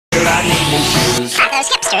shoes. At those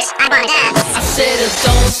hipsters, I wanna dance. I said,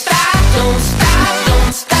 don't stop, don't stop,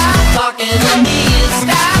 don't stop talking to me.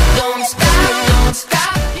 Stop, don't stop, don't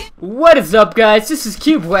stop. What is up, guys? This is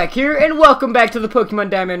CubeWhack here, and welcome back to the Pokemon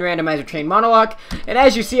Diamond Randomizer Train Monolocke. And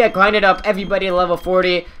as you see, I grinded up everybody to level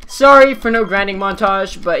 40. Sorry for no grinding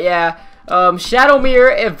montage, but yeah.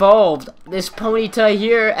 Shadowmere evolved. This Ponyta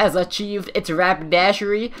here has achieved its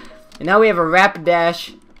Rapidashery. And now we have a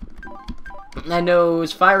Rapidash that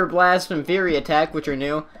knows Fire Blast and Fury Attack, which are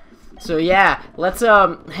new. So yeah, let's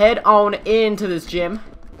head on into this gym.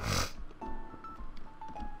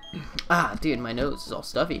 Ah, dude, my nose is all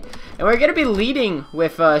stuffy. And we're gonna be leading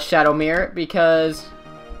with Shadowmere because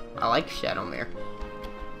I like Shadowmere.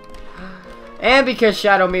 And because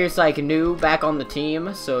Shadowmere's like new back on the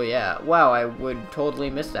team, so yeah. Wow, I would totally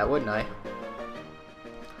miss that, wouldn't I?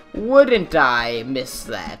 Wouldn't I miss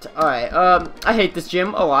that? Alright, I hate this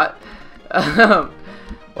gym a lot. Wow,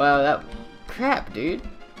 that crap, dude.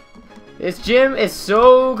 This gym is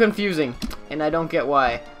so confusing, and I don't get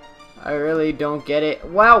why. I really don't get it.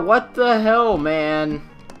 Wow, what the hell, man?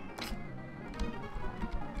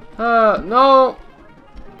 No.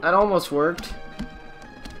 That almost worked.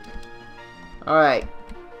 Alright.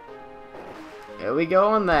 Here we go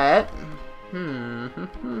on that.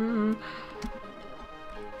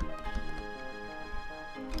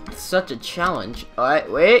 Such a challenge.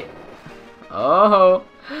 Alright, wait. Oh,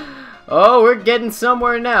 we're getting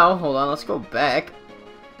somewhere now. Hold on, let's go back.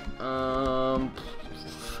 Well,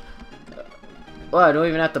 I don't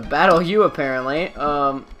even have to battle you, apparently.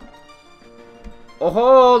 Oh,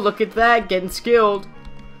 look at that, getting skilled.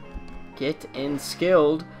 Getting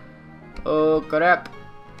skilled. Oh, crap.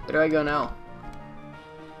 Where do I go now?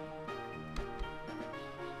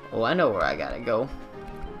 Oh, I know where I gotta go.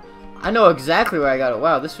 I know exactly where I gotta.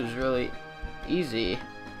 Wow, this was really easy.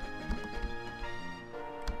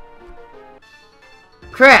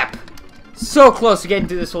 Crap! So close to getting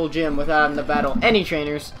through this whole gym without having to battle any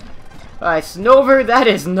trainers. Alright, Snover, that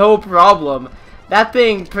is no problem. That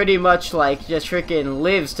thing pretty much, like, just freaking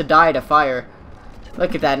lives to die to fire.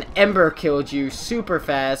 Look at that, an Ember killed you super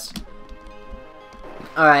fast.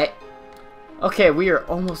 Alright. Okay, we are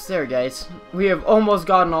almost there, guys. We have almost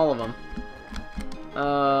gotten all of them.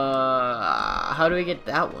 How do we get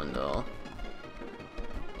that one, though?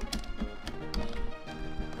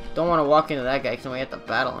 Don't want to walk into that guy, because then we have to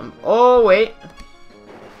battle him. Oh, wait.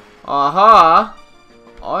 Aha.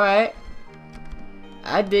 Alright.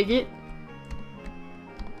 I dig it.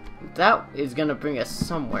 That is gonna bring us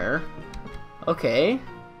somewhere. Okay.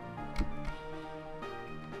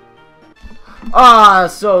 Ah,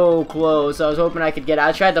 so close. I was hoping I could get out.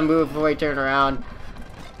 I tried to move before he turned around.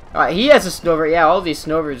 Alright, he has a Snover. Yeah, all these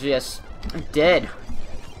Snovers just dead.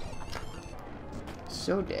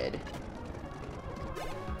 So dead.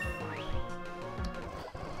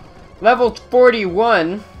 Level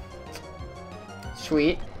 41.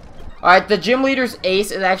 Sweet. Alright, the gym leader's ace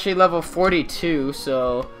is actually level 42,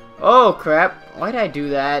 so... Oh, crap. Why did I do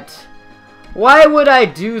that? Why would I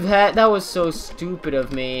do that? That was so stupid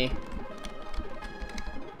of me.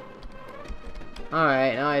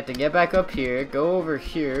 Alright, now I have to get back up here, go over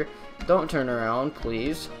here. Don't turn around,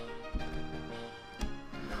 please.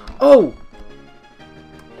 Oh!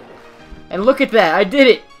 And look at that, I did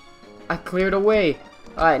it! I cleared away.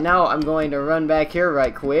 Alright, now I'm going to run back here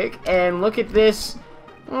right quick. And look at this.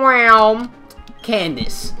 Wow.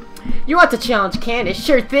 Candace. You want to challenge Candace?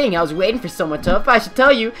 Sure thing, I was waiting for someone tough. I should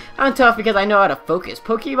tell you, I'm tough because I know how to focus.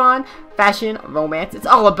 Pokemon, fashion, romance, it's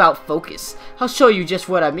all about focus. I'll show you just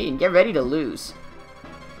what I mean. Get ready to lose.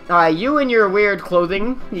 Alright, you and your weird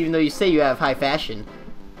clothing, even though you say you have high fashion.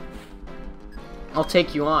 I'll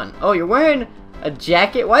take you on. Oh, you're wearing a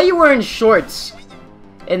jacket? Why are you wearing shorts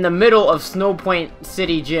in the middle of Snow Point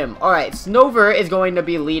City Gym? Alright, Snover is going to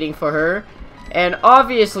be leading for her. And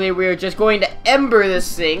obviously, we're just going to Ember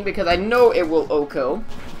this thing, because I know it will OHKO.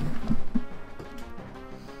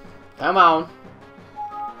 Come on.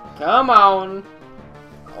 Come on.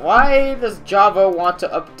 Why does Java want to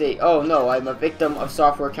update? Oh, no, I'm a victim of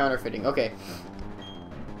software counterfeiting. Okay.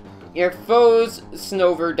 Your foe's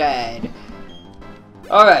Snover died.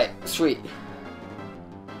 Alright, sweet.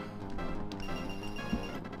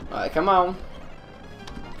 Alright, come on.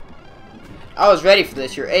 I was ready for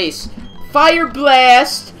this, your ace. Fire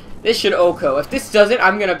Blast! This should OHKO. If this doesn't,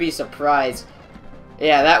 I'm gonna be surprised.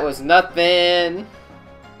 Yeah, that was nothing.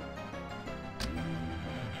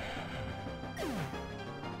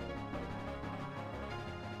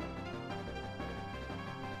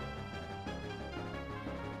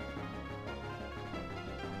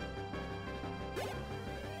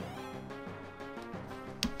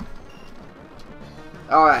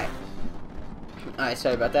 Alright. Alright,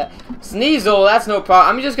 sorry about that. Sneasel, that's no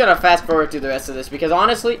problem. I'm just gonna fast forward through the rest of this because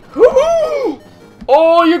honestly...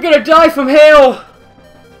 Oh, you're gonna die from hail!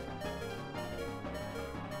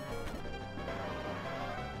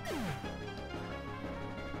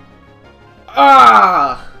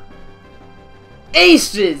 Ah!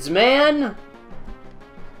 Aces, man!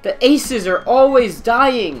 The aces are always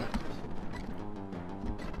dying!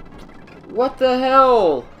 What the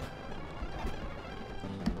hell?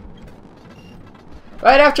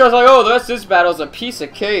 Right after I was like, oh, the rest of this battle's a piece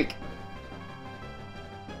of cake.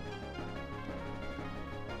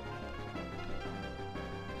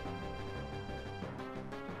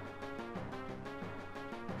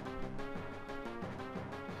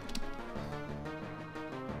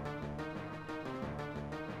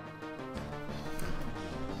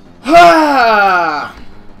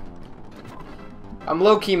 I'm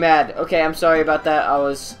low-key mad. Okay, I'm sorry about that. I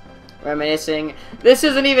was reminiscing. This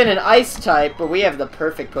isn't even an ice type, but we have the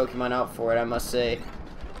perfect Pokemon out for it, I must say.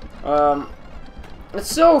 It's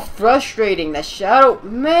so frustrating that Shadow...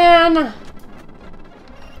 Man!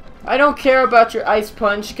 I don't care about your Ice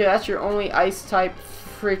Punch, because that's your only ice type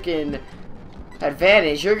freaking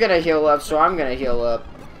advantage. You're gonna heal up, so I'm gonna heal up.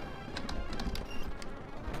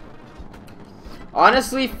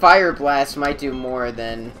 Honestly, Fire Blast might do more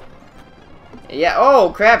than... Yeah,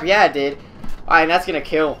 oh crap, yeah it did. Alright, that's gonna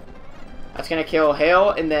kill. That's gonna kill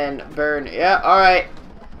Hail and then Burn. Yeah, alright.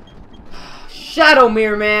 Shadow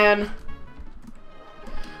Mirror, man!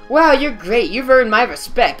 Wow, you're great. You've earned my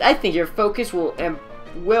respect. I think your focus will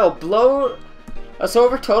blow us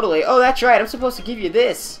over totally. Oh, that's right. I'm supposed to give you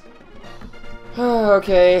this.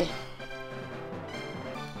 Okay.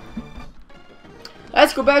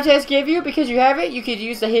 Let's go back to I gave you. Because you have it, you could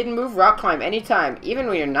use the hidden move Rock Climb anytime, even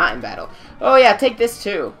when you're not in battle. Oh yeah, take this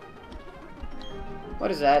too. What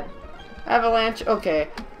is that? Avalanche? Okay.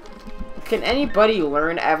 Can anybody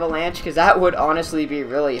learn Avalanche? Because that would honestly be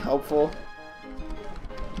really helpful.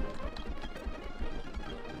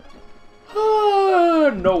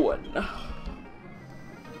 No one.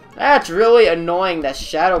 That's really annoying that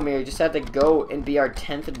Shadow Mirror just had to go and be our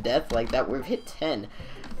 10th death like that. We've hit 10.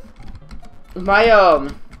 My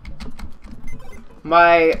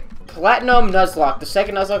Platinum Nuzlocke, the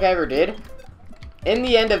second Nuzlocke I ever did, in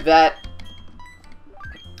the end of that,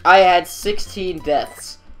 I had 16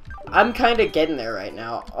 deaths. I'm kind of getting there right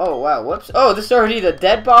now. Oh, wow, whoops. Oh, this is already the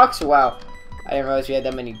dead box? Wow. I didn't realize we had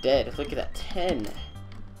that many dead. Look at that, 10.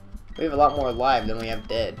 We have a lot more alive than we have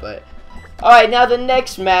dead, but... Alright, now the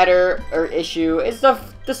next matter, or issue, is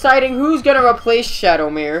deciding who's gonna replace Shadow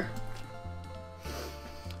Mirror.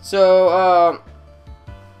 So,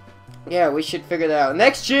 yeah, we should figure that out.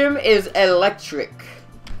 Next gym is Electric.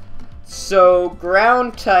 So,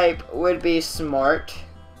 Ground type would be smart.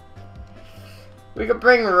 We could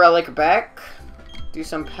bring Relic back. Do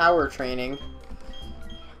some power training.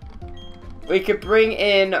 We could bring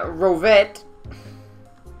in Rovette.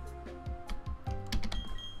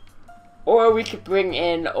 Or we could bring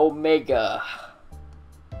in Omega.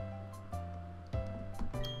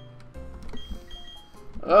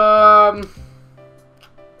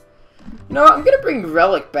 No, I'm gonna bring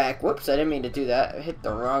Relic back. Whoops, I didn't mean to do that. I hit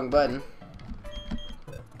the wrong button.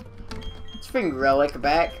 Let's bring Relic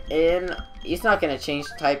back in. He's not gonna change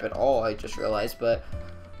the type at all, I just realized, but...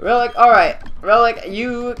 Relic, alright. Relic,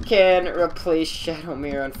 you can replace Shadow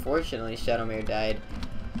Mirror. Unfortunately, Shadow Mirror died.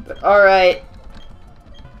 But alright.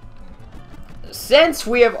 Since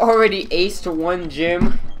we have already aced one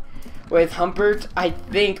gym with Humpert, I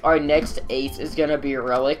think our next ace is gonna be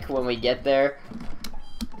Relic when we get there.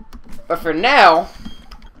 But for now,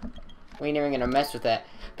 we ain't even gonna mess with that.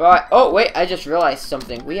 But, oh wait, I just realized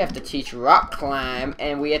something. We have to teach Rock Climb,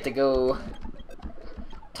 and we have to go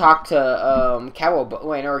talk to,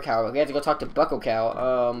 we have to go talk to Bucko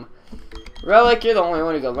Cow. Relic, you're the only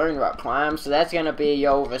one who can learn Rock Climb, so that's gonna be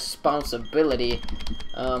your responsibility.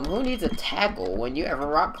 Who needs a tackle when you have a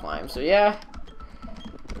Rock Climb? So yeah,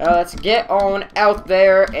 let's get on out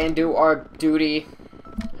there and do our duty.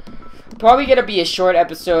 Probably gonna be a short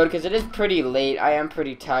episode because it is pretty late. I am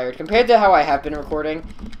pretty tired compared to how I have been recording.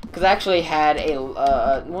 Because I actually had a,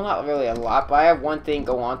 well, not really a lot, but I have one thing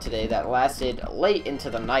go on today that lasted late into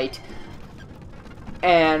the night.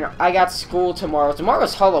 And I got school tomorrow.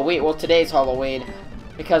 Tomorrow's Halloween. Well, today's Halloween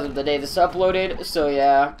because of the day this uploaded. So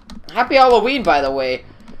yeah, happy Halloween, by the way.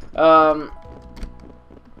 Yeah,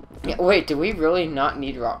 wait, do we really not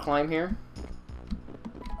need Rock Climb here?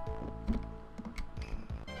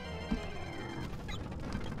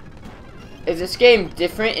 Is this game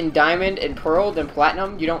different in Diamond and Pearl than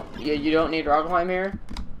Platinum? You don't need Rock Climb here?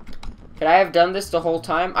 Could I have done this the whole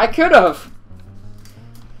time? I could have!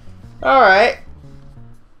 Alright.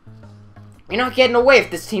 You're not getting away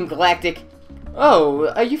with this, Team Galactic. Oh,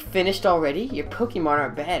 are you finished already? Your Pokemon are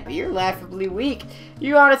bad, but you're laughably weak.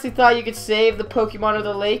 You honestly thought you could save the Pokemon of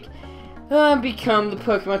the lake? Become the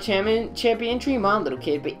Pokemon champion? Dream on, little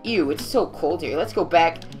kid, but ew, it's so cold here. Let's go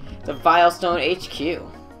back to Veilstone HQ.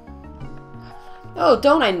 Oh,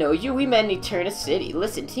 don't I know you? We met in Eterna City.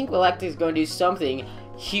 Listen, Team Galactic is going to do something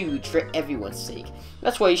huge for everyone's sake.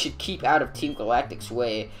 That's why you should keep out of Team Galactic's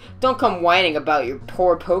way. Don't come whining about your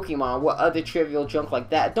poor Pokemon, what other trivial junk like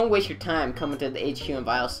that. Don't waste your time coming to the HQ in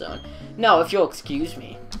Veilstone. No, if you'll excuse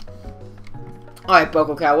me. Alright,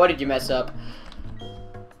 Cow, what did you mess up?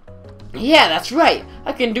 Yeah, that's right!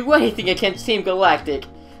 I can do anything against Team Galactic.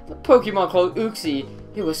 The Pokemon called Uxie,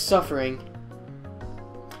 it was suffering.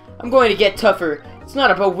 I'm going to get tougher. It's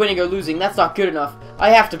not about winning or losing, that's not good enough. I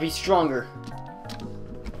have to be stronger.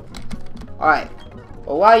 Alright.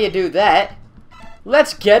 Well, while you do that,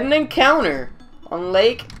 let's get an encounter on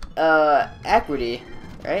Lake Equity,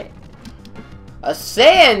 right? A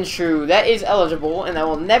Sandshrew that is eligible and that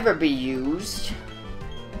will never be used.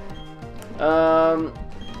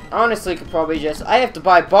 Honestly, could probably just I have to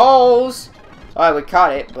buy balls. Alright, we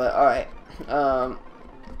caught it, but alright.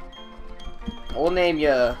 We'll name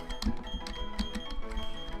you.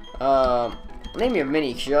 Name you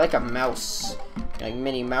Minnie, because you're like a mouse. Like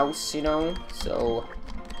Minnie Mouse, you know? So,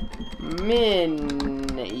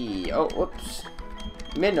 Minnie. Oh, whoops.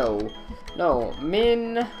 Minnow. No,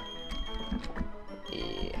 Min.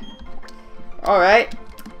 Yeah. Alright.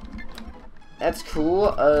 That's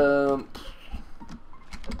cool.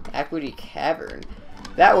 Equity Cavern.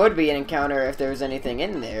 That would be an encounter if there was anything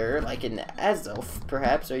in there, like in Azelf,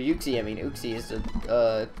 perhaps, or Uxie. I mean, Uxie is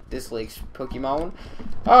this lake's Pokemon.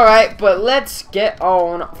 Alright, but let's get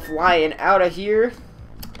on flying out of here.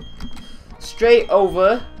 Straight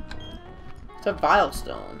over to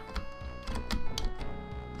Veilstone.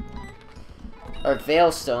 Or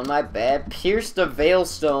Veilstone, my bad. Pierce the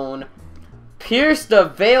Veilstone. Pierce the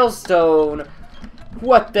Veilstone!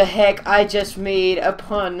 What the heck? I just made a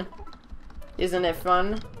pun. Isn't it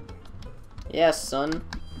fun? Yes, son.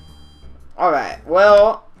 Alright,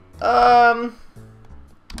 well,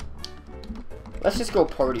 let's just go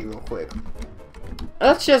party real quick.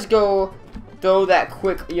 Let's just go throw that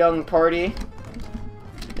quick young party.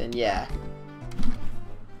 Then, yeah.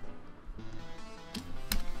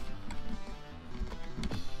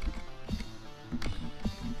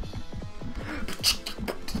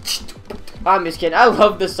 I'm just kidding. I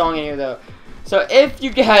love this song in here, though. So if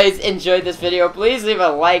you guys enjoyed this video, please leave a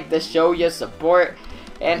like to show your support.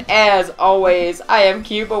 And as always, I am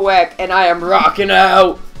Cuba Wack, and I am rocking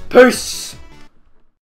out. Peace!